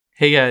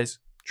Hey guys,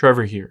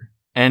 Trevor here,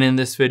 and in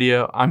this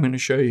video I'm going to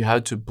show you how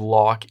to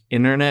block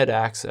internet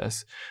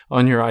access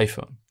on your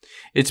iPhone.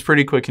 It's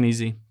pretty quick and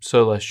easy,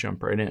 so let's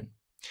jump right in.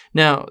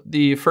 Now,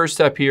 the first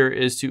step here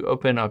is to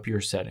open up your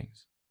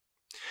settings.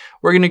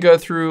 We're going to go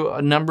through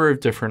a number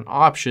of different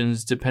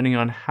options depending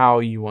on how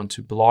you want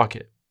to block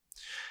it.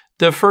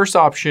 The first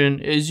option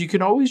is you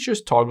can always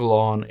just toggle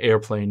on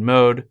airplane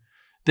mode.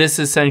 This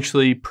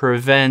essentially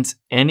prevents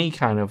any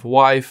kind of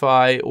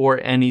Wi-Fi or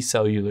any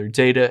cellular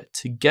data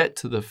to get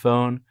to the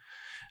phone,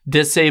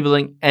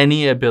 disabling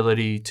any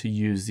ability to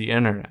use the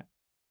internet.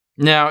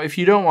 Now, if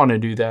you don't want to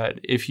do that,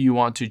 if you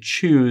want to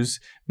choose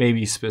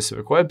maybe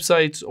specific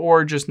websites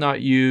or just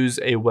not use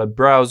a web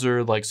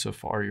browser like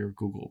Safari or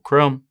Google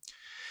Chrome,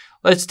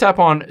 let's tap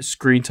on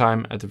screen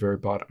time at the very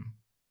bottom.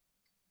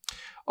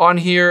 On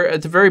here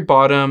at the very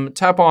bottom,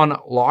 tap on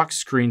lock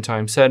screen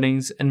time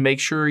settings and make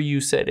sure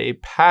you set a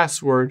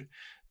password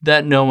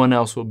that no one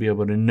else will be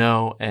able to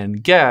know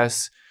and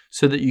guess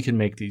so that you can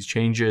make these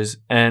changes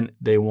and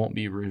they won't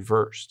be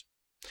reversed.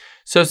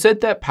 So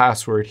set that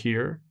password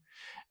here.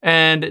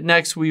 And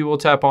next we will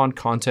tap on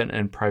content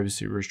and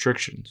privacy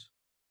restrictions.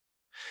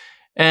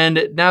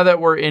 And now that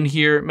we're in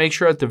here, make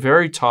sure at the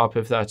very top,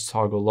 if that's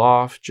toggled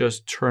off,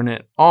 just turn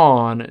it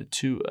on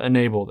to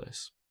enable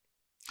this.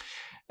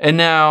 And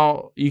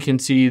now you can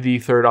see the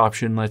third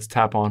option. Let's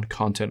tap on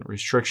content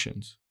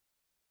restrictions.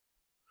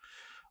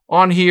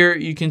 On here,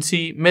 you can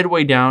see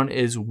midway down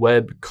is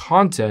web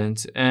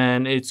content,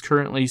 and it's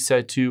currently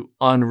set to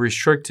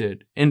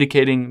unrestricted,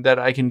 indicating that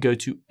I can go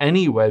to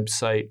any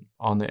website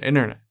on the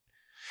internet.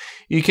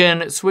 You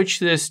can switch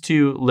this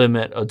to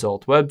limit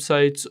adult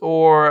websites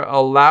or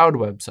allowed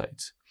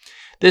websites.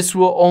 This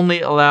will only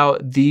allow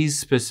these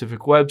specific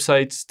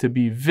websites to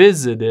be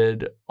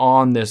visited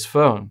on this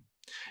phone.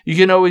 You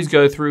can always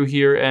go through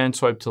here and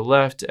swipe to the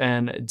left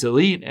and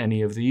delete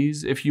any of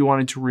these if you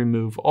wanted to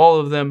remove all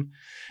of them.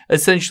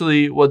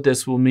 Essentially, what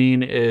this will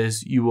mean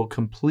is you will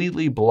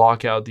completely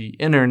block out the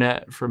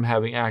internet from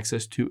having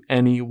access to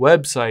any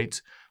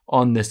websites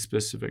on this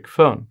specific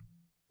phone.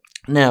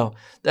 Now,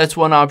 that's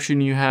one option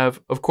you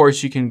have. Of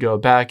course, you can go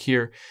back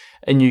here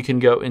and you can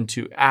go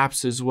into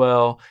apps as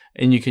well,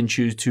 and you can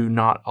choose to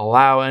not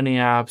allow any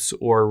apps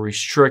or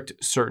restrict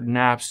certain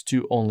apps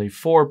to only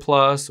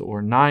 4+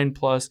 or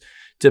 9+,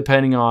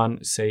 depending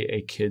on, say,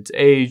 a kid's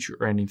age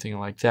or anything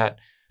like that.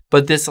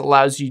 But this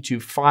allows you to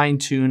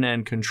fine-tune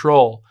and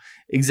control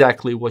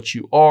exactly what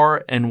you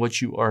are and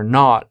what you are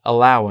not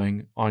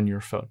allowing on your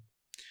phone.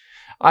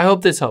 I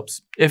hope this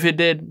helps. If it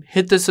did,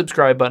 hit the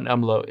subscribe button down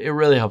below. It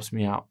really helps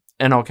me out.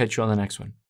 And I'll catch you on the next one.